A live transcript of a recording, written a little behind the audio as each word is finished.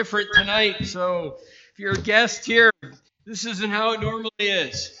different tonight. So if you're a guest here, this isn't how it normally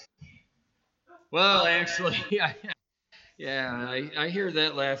is. Well, actually, I hear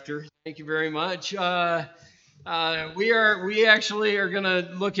that laughter. Thank you very much. We actually are going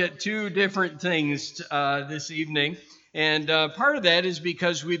to look at two different things this evening, and part of that is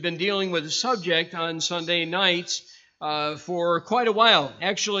because we've been dealing with a subject on Sunday nights for quite a while.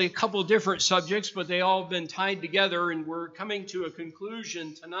 Actually, a couple different subjects, but they all have been tied together, and we're coming to a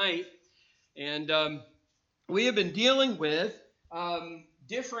conclusion tonight. And we have been dealing with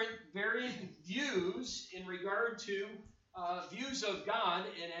different varied views in regard to views of God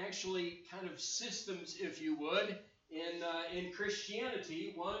and actually kind of systems, if you would, in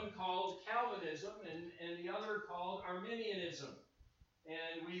Christianity. One called Calvinism and the other called Arminianism.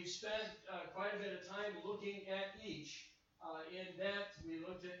 And we've spent quite a bit of time looking at each. In that, we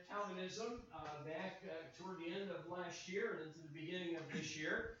looked at Calvinism back toward the end of last year and into the beginning of this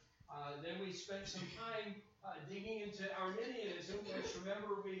year. Then we spent some time digging into Arminianism, which,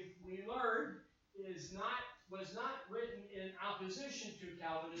 remember, we learned was not written in opposition to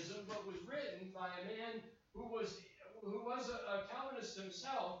Calvinism, but was written by a man who was a Calvinist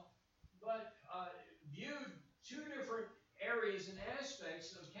himself, but viewed two different areas and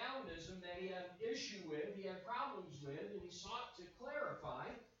aspects of Calvinism that he had issue with, he had problems with, and he sought to clarify.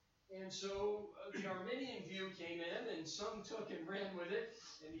 And so the Arminian view came in, and some took and ran with it.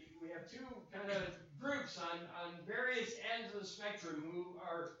 And we have two kind of groups on various ends of the spectrum who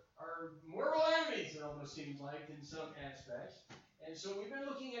are mortal enemies, it almost seems like, in some aspects. And so we've been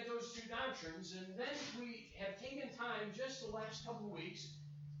looking at those two doctrines, and then we have taken time just the last couple of weeks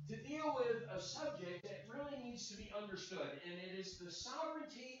to deal with a subject that really needs to be understood, and it is the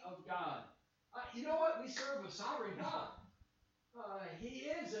sovereignty of God. You know what? We serve a sovereign God.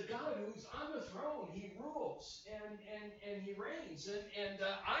 He is a God who's on the throne. He rules and he reigns. And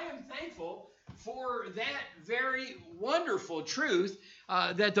I am thankful for that very wonderful truth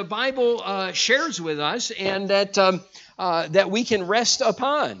that the Bible shares with us, and that we can rest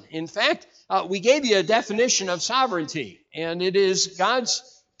upon. In fact, we gave you a definition of sovereignty, and it is God's.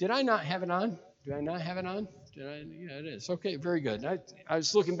 Did I not have it on? Did I not have it on? Yeah, it is. Okay, very good. I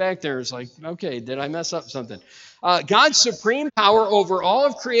was looking back there. It's like, okay, did I mess up something? God's supreme power over all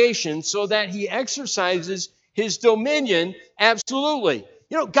of creation so that he exercises his dominion absolutely.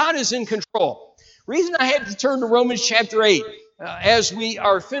 You know, God is in control. Reason I had to turn to Romans chapter 8. As we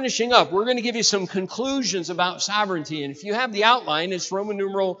are finishing up, we're going to give you some conclusions about sovereignty. And if you have the outline, it's Roman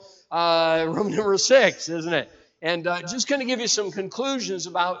numeral 6, isn't it? And just going to give you some conclusions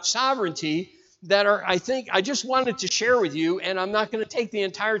about sovereignty that are, I just wanted to share with you, and I'm not going to take the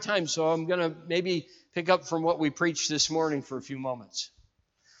entire time, so I'm going to maybe pick up from what we preached this morning for a few moments.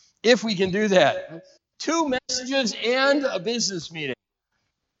 If we can do that. 2 messages and a business meeting.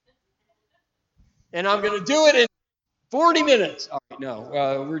 And I'm going to do it in 40 minutes. All right,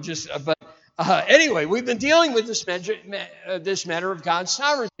 no, we're just, anyway, we've been dealing with this matter of God's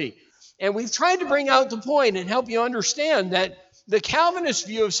sovereignty. And we've tried to bring out the point and help you understand that the Calvinist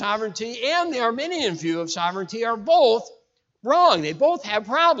view of sovereignty and the Arminian view of sovereignty are both wrong. They both have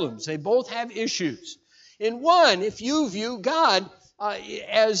problems. They both have issues. In one, if you view God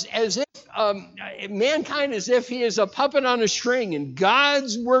as if mankind as if he is a puppet on a string and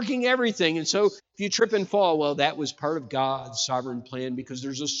God's working everything, and so if you trip and fall, well, that was part of God's sovereign plan because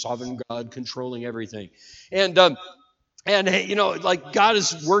there's a sovereign God controlling everything. And you know, like God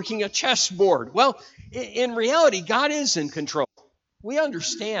is working a chessboard. Well, in reality, God is in control. We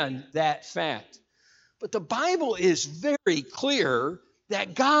understand that fact. But the Bible is very clear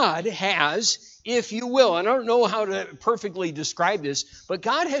that God has, if you will, and I don't know how to perfectly describe this, but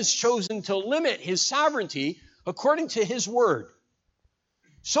God has chosen to limit his sovereignty according to his word,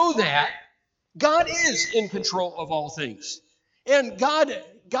 so that God is in control of all things. And God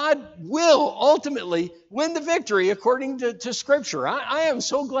will ultimately win the victory according to Scripture. I am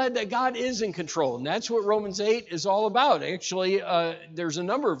so glad that God is in control, and that's what Romans 8 is all about. Actually, there's a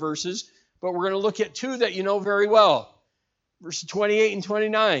number of verses, but we're going to look at 2 that you know very well. Verses 28 and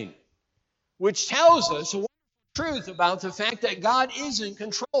 29, which tells us a wonderful truth about the fact that God is in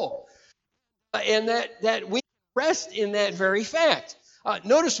control, and that we rest in that very fact.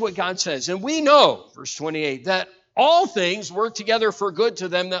 Notice what God says, and we know, verse 28, that all things work together for good to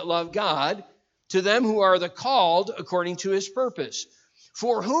them that love God, to them who are the called according to his purpose.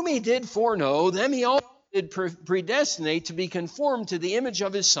 For whom he did foreknow, them he also did predestinate to be conformed to the image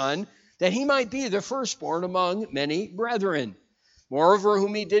of his Son, that he might be the firstborn among many brethren. Moreover,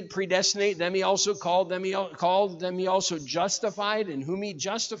 whom he did predestinate, them he also called, them he also justified, and whom he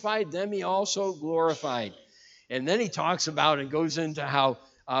justified, them he also glorified. And then he talks about and goes into how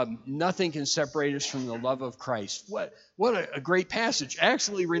Nothing can separate us from the love of Christ. What a great passage.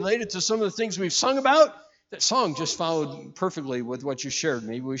 Actually related to some of the things we've sung about. That song just followed perfectly with what you shared.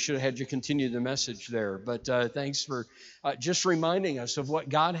 Maybe we should have had you continue the message there. But thanks for just reminding us of what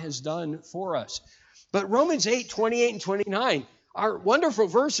God has done for us. But Romans 8, 28 and 29 are wonderful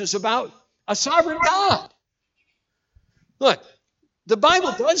verses about a sovereign God. Look, the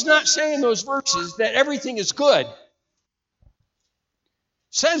Bible does not say in those verses that everything is good. It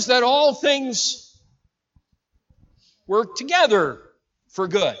says that all things work together for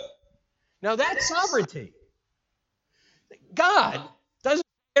good. Now that's sovereignty. God doesn't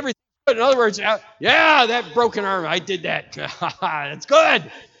do everything good. In other words, yeah, that broken arm, I did that. That's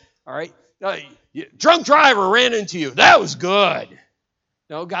good. All right. Drunk driver ran into you. That was good.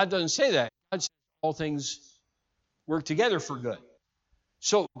 No, God doesn't say that. God says all things work together for good.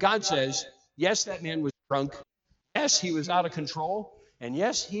 So God says, yes, that man was drunk. Yes, he was out of control. And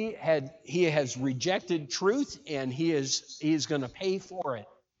yes, he has rejected truth, and he is going to pay for it.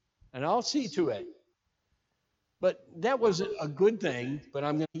 And I'll see to it. But that wasn't a good thing, but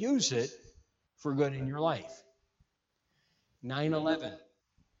I'm going to use it for good in your life. 9/11.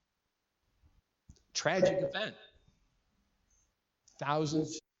 Tragic event.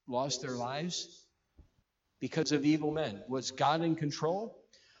 Thousands lost their lives because of evil men. Was God in control?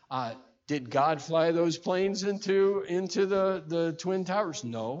 Did God fly those planes into the Twin Towers?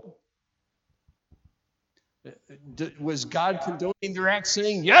 No. Was God condoning their acts,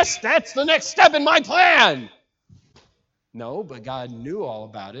 saying, yes, that's the next step in my plan? No, but God knew all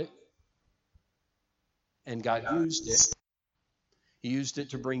about it. And God used it. He used it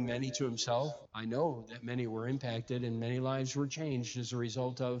to bring many to himself. I know that many were impacted and many lives were changed as a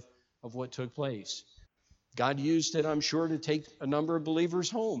result of what took place. God used it, I'm sure, to take a number of believers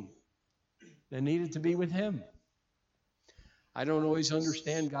home that needed to be with him. I don't always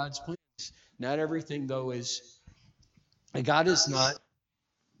understand God's plans. Not everything, though, is... God is not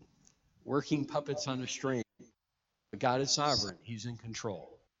working puppets on a string. But God is sovereign. He's in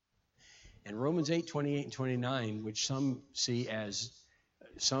control. And Romans 8, 28 and 29, which some see as,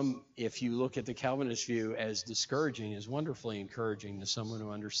 if you look at the Calvinist view, as discouraging, is wonderfully encouraging to someone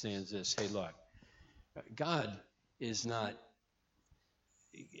who understands this. Hey, look, God is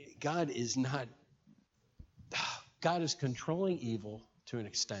controlling evil to an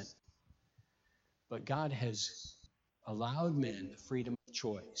extent. But God has allowed men the freedom of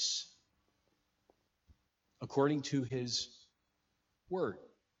choice according to his word.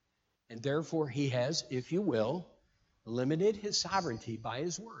 And therefore he has, if you will, limited his sovereignty by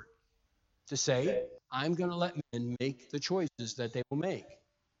his word to say, I'm going to let men make the choices that they will make.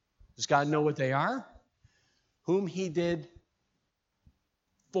 Does God know what they are? Whom he did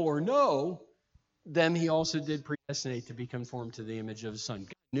foreknow, them he also did predestinate to be conformed to the image of his Son.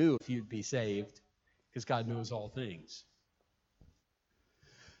 God knew if you'd be saved, because God knows all things.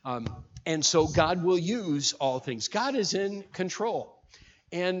 And so God will use all things. God is in control.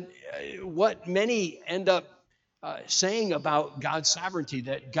 And what many end up saying about God's sovereignty,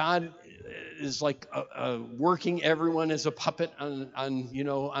 that God is like working everyone as a puppet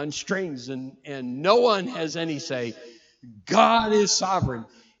on strings, and no one has any say. God is sovereign,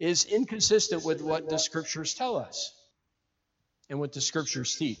 is inconsistent with what the scriptures tell us and what the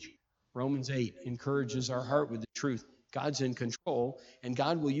scriptures teach. Romans 8 encourages our heart with the truth. God's in control, and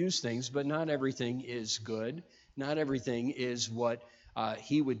God will use things, but not everything is good. Not everything is what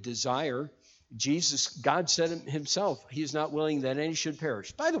he would desire. God said himself, he is not willing that any should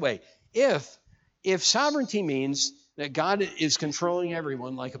perish. By the way, if sovereignty means that God is controlling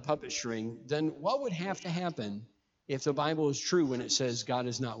everyone like a puppet string, then what would have to happen if the Bible is true when it says God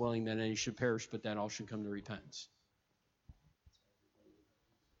is not willing that any should perish, but that all should come to repentance?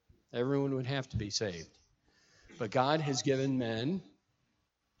 Everyone would have to be saved. But God has given men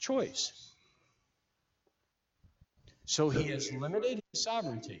choice. So he has limited his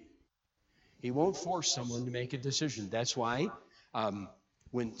sovereignty. He won't force someone to make a decision. That's why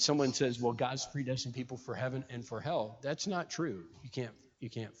when someone says, well, God's predestined people for heaven and for hell, that's not true. You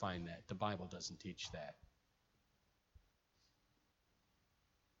can't find that. The Bible doesn't teach that.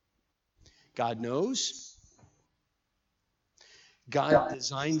 God knows. God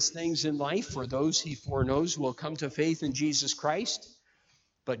designs things in life for those he foreknows will come to faith in Jesus Christ.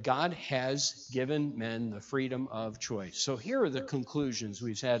 But God has given men the freedom of choice. So here are the conclusions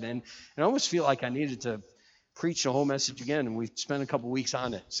we've had. And I almost feel like I needed to preach the whole message again, and we've spent a couple weeks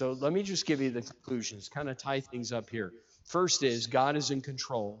on it. So let me just give you the conclusions, kind of tie things up here. First is, God is in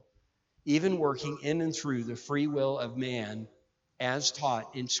control, even working in and through the free will of man as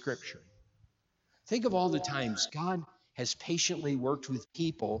taught in Scripture. Think of all the times God has patiently worked with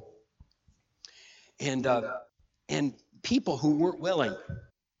people and people who weren't willing,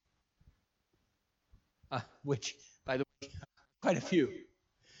 which, by the way, quite a few.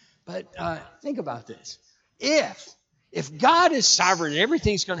 But think about this. If God is sovereign and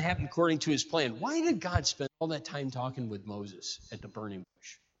everything's going to happen according to his plan, why did God spend all that time talking with Moses at the burning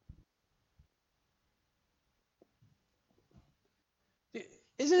bush?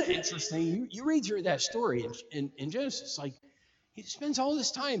 Isn't it interesting? You read through that story in Genesis, like he spends all this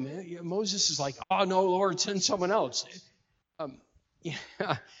time. Moses is like, "Oh no, Lord, send someone else." Yeah,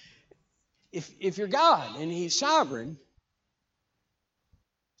 if you're God and he's sovereign,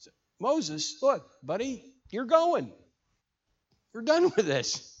 Moses, look, buddy, you're going. You're done with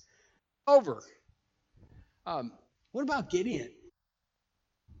this. Over. What about Gideon?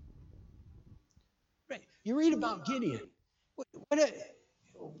 Right. You read about Gideon.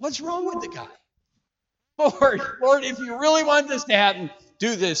 What's wrong with the guy? Lord, if you really want this to happen,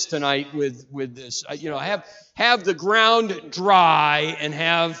 do this tonight with this. Have the ground dry and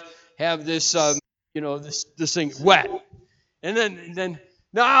have this this thing wet. And then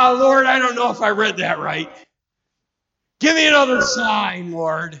no, Lord, I don't know if I read that right. Give me another sign,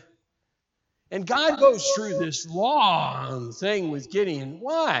 Lord. And God goes through this long thing with Gideon.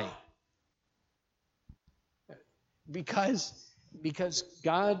 Why? Because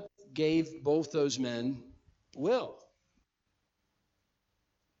God gave both those men will.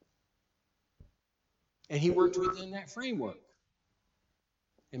 And he worked within that framework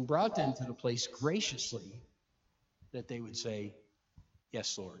and brought them to the place graciously that they would say,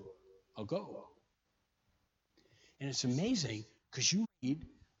 "Yes, Lord, I'll go." And it's amazing because you read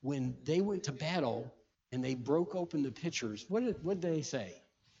when they went to battle and they broke open the pitchers, what did they say?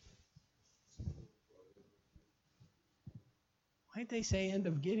 Why did they say end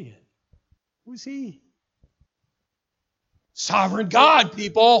of Gideon? Who's he? Sovereign God,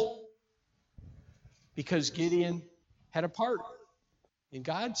 people. Because Gideon had a part in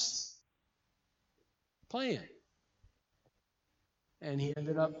God's plan. And he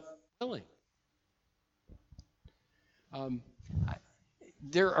ended up willing.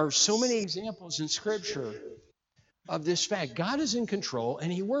 There are so many examples in Scripture of this fact. God is in control, and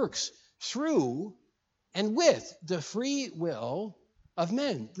he works through and with the free will of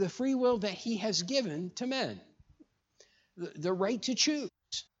men, the free will that he has given to men, the right to choose.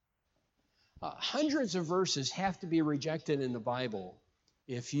 Hundreds of verses have to be rejected in the Bible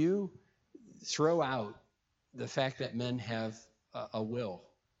if you throw out the fact that men have a will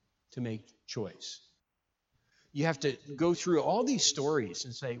to make choice. You have to go through all these stories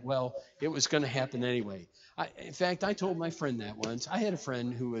and say, well, it was going to happen anyway. In fact, I told my friend that once. I had a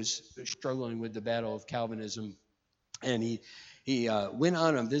friend who was struggling with the battle of Calvinism, and he went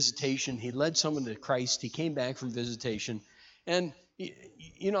on a visitation. He led someone to Christ. He came back from visitation, and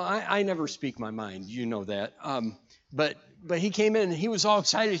I never speak my mind. You know that. But he came in and he was all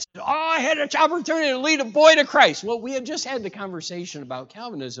excited. He said, "Oh, I had an opportunity to lead a boy to Christ." Well, we had just had the conversation about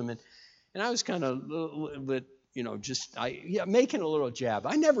Calvinism, and I was kind of a little bit, making a little jab.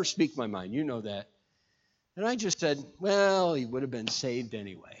 I never speak my mind. You know that. And I just said, well, he would have been saved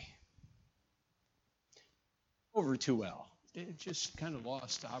anyway. Over too well. It just kind of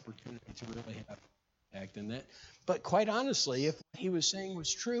lost the opportunity to really have impact in that. But quite honestly, if what he was saying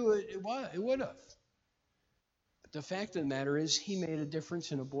was true, it would have. But the fact of the matter is, he made a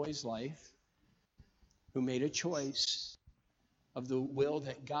difference in a boy's life who made a choice of the will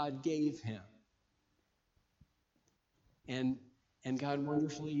that God gave him. And God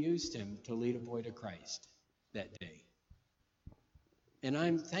wonderfully used him to lead a boy to Christ that day. And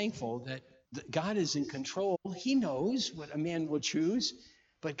I'm thankful that God is in control. He knows what a man will choose,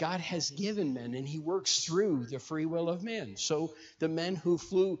 but God has given men, and he works through the free will of man. So the men who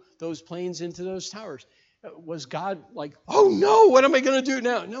flew those planes into those towers, was God like, "Oh no, what am I going to do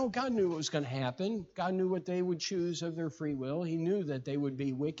now?" No, God knew what was going to happen. God knew what they would choose of their free will. He knew that they would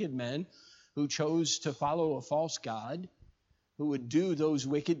be wicked men who chose to follow a false god, who would do those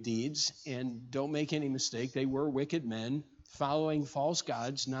wicked deeds. And don't make any mistake, they were wicked men following false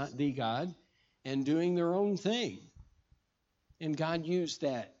gods, not the God, and doing their own thing. And God used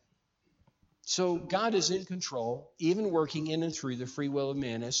that. So God is in control, even working in and through the free will of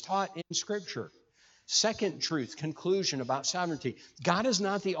man, as taught in Scripture. Second truth, conclusion about sovereignty. God is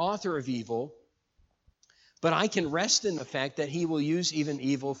not the author of evil, but I can rest in the fact that he will use even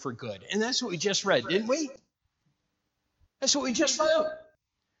evil for good. And that's what we just read, didn't we? That's what we just found.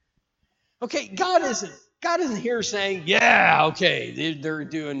 Okay, God isn't here saying, yeah, okay, they're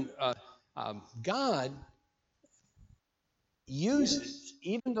doing. God uses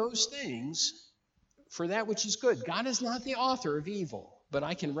even those things for that which is good. God is not the author of evil, but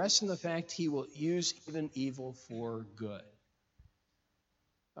I can rest in the fact he will use even evil for good.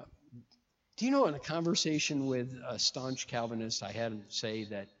 Do you know, in a conversation with a staunch Calvinist, I had him say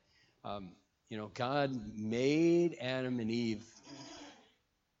that, God made Adam and Eve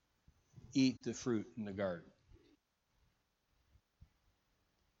eat the fruit in the garden.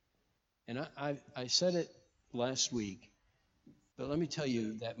 And I said it last week, but let me tell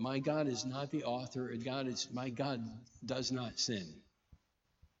you that my God is not the author, and my God does not sin.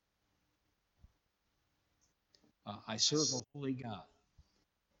 I serve a holy God,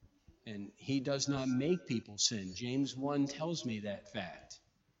 and he does not make people sin. James 1 tells me that fact.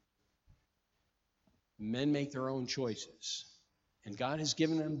 Men make their own choices, and God has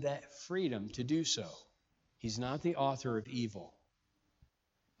given them that freedom to do so. He's not the author of evil.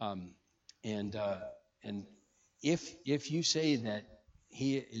 And if you say that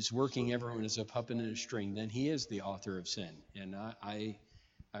he is working everyone as a puppet in a string, then he is the author of sin. And I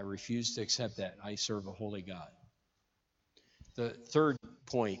refuse to accept that. I serve a holy God. The third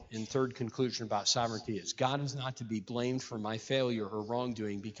point and third conclusion about sovereignty is God is not to be blamed for my failure or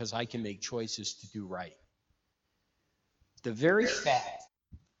wrongdoing because I can make choices to do right. The very fact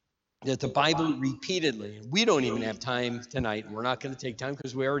that the Bible repeatedly, and we don't even have time tonight, and we're not going to take time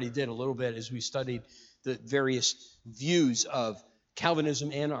because we already did a little bit as we studied the various views of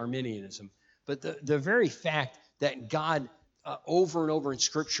Calvinism and Arminianism, but the very fact that God over and over in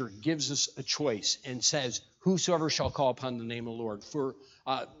Scripture gives us a choice and says, whosoever shall call upon the name of the Lord, for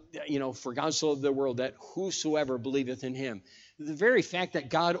God so loved the world that whosoever believeth in him. The very fact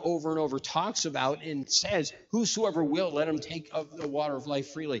that God over and over talks about and says, whosoever will, let him take of the water of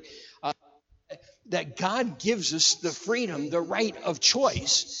life freely. That God gives us the freedom, the right of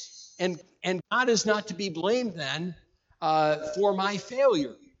choice, and God is not to be blamed then for my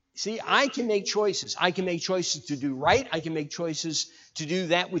failure. See, I can make choices. I can make choices to do right. I can make choices to do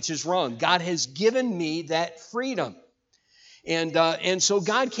that which is wrong. God has given me that freedom. And so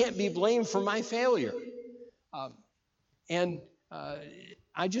God can't be blamed for my failure. I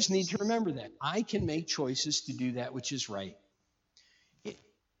just need to remember that. I can make choices to do that which is right.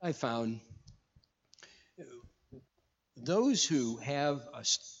 I found those who have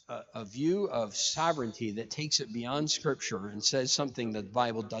a view of sovereignty that takes it beyond Scripture and says something that the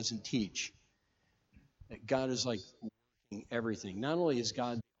Bible doesn't teach, that God is like working everything. Not only is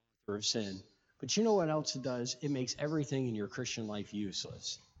God the author of sin, but you know what else it does? It makes everything in your Christian life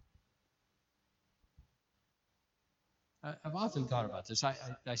useless. I've often thought about this. I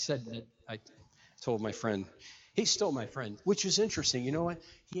said that I told my friend, he's still my friend, which is interesting. You know what?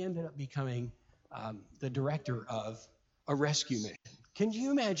 He ended up becoming the director of a rescue mission. Can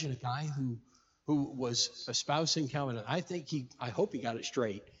you imagine a guy who was espousing Calvinism? I hope he got it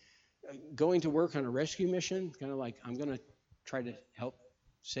straight. Going to work on a rescue mission, kind of like, I'm going to try to help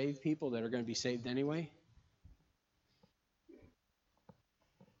save people that are going to be saved anyway.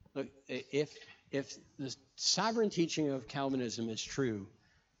 Look, if the sovereign teaching of Calvinism is true,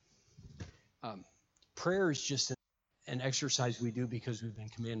 prayer is just an exercise we do because we've been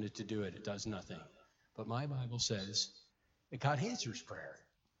commanded to do it. It does nothing. But my Bible says that God answers prayer.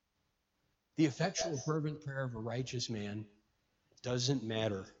 The effectual, fervent prayer of a righteous man doesn't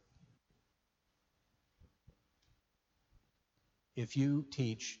matter if you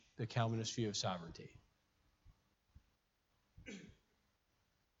teach the Calvinist view of sovereignty.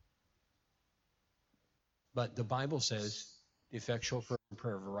 But the Bible says the effectual, fervent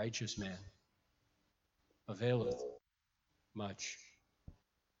prayer of a righteous man availeth much.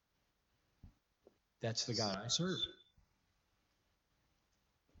 That's the God I serve.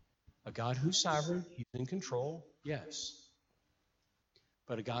 A God who's sovereign, he's in control, yes.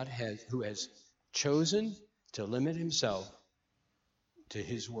 But a God who has chosen to limit himself to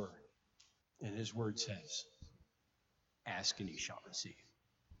his word. And his word says, ask and ye shall receive.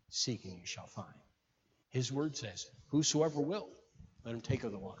 Seek and ye shall find. His word says, whosoever will, let him take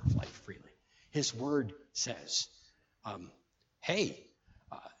of the water of life freely. His word says,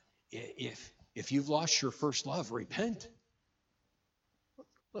 if you've lost your first love, repent.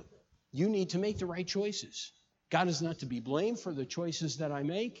 Look, you need to make the right choices. God is not to be blamed for the choices that I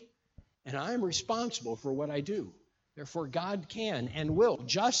make, and I'm responsible for what I do. Therefore, God can and will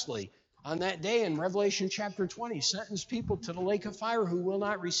justly, on that day in Revelation chapter 20, sentence people to the lake of fire who will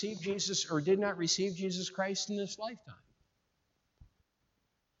not receive Jesus or did not receive Jesus Christ in this lifetime.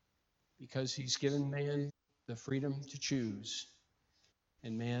 Because he's given man the freedom to choose,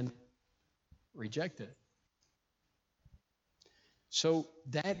 and man rejected it. So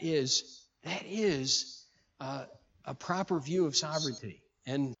that is a proper view of sovereignty.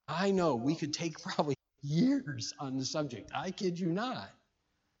 And I know we could take probably years on the subject. I kid you not.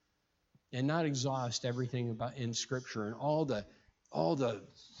 And not exhaust everything about in Scripture and all the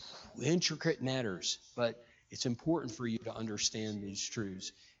intricate matters, but it's important for you to understand these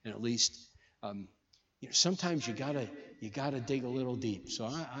truths, and at least sometimes you gotta dig a little deep. So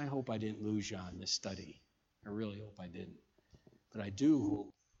I hope I didn't lose you on this study. I really hope I didn't, but I do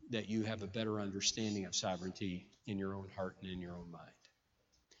hope that you have a better understanding of sovereignty in your own heart and in your own mind.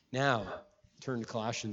 Now, turn to Colossians